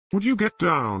Would you get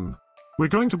down? We're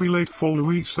going to be late for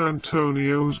Luis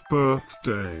Antonio's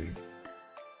birthday.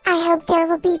 I hope there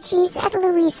will be cheese at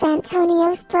Luis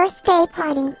Antonio's birthday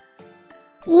party.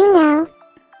 You know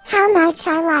how much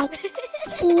I like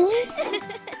cheese.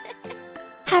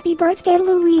 Happy birthday,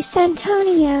 Luis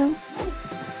Antonio.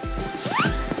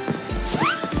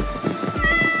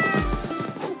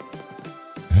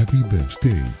 Happy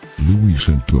birthday, Luis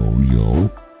Antonio.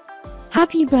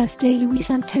 Happy birthday, Luis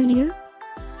Antonio.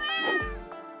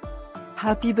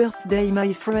 Happy birthday,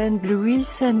 my friend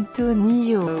Luis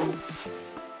Antonio.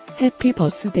 Happy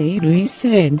birthday, Luis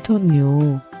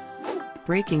Antonio.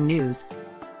 Breaking news.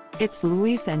 It's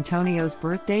Luis Antonio's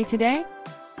birthday today?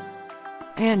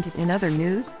 And in other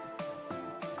news,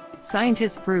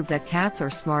 scientists prove that cats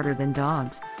are smarter than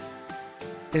dogs.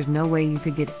 There's no way you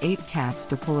could get 8 cats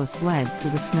to pull a sled through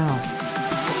the snow.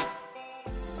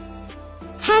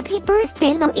 Happy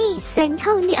birthday, Luis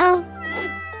Antonio.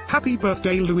 Happy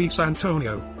birthday, Luis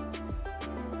Antonio.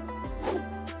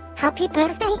 Happy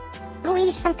birthday,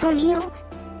 Luis Antonio.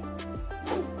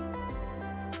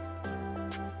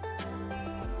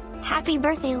 Happy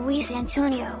birthday, Luis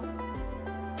Antonio.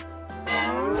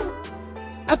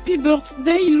 Happy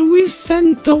birthday, Luis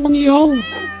Antonio.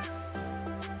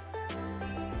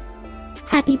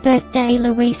 Happy birthday,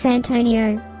 Luis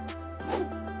Antonio.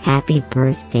 Happy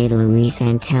birthday, Luis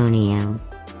Antonio.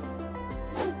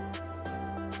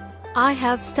 I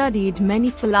have studied many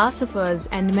philosophers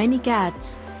and many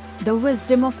cats. The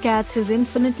wisdom of cats is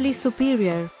infinitely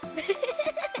superior.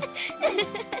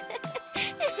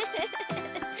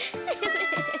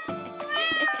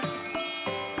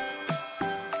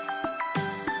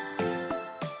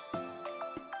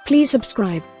 Please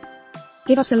subscribe,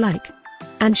 give us a like,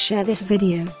 and share this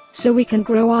video, so we can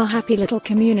grow our happy little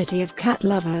community of cat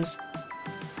lovers.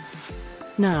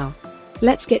 Now,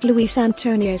 let's get Luis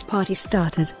Antonio's party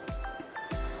started.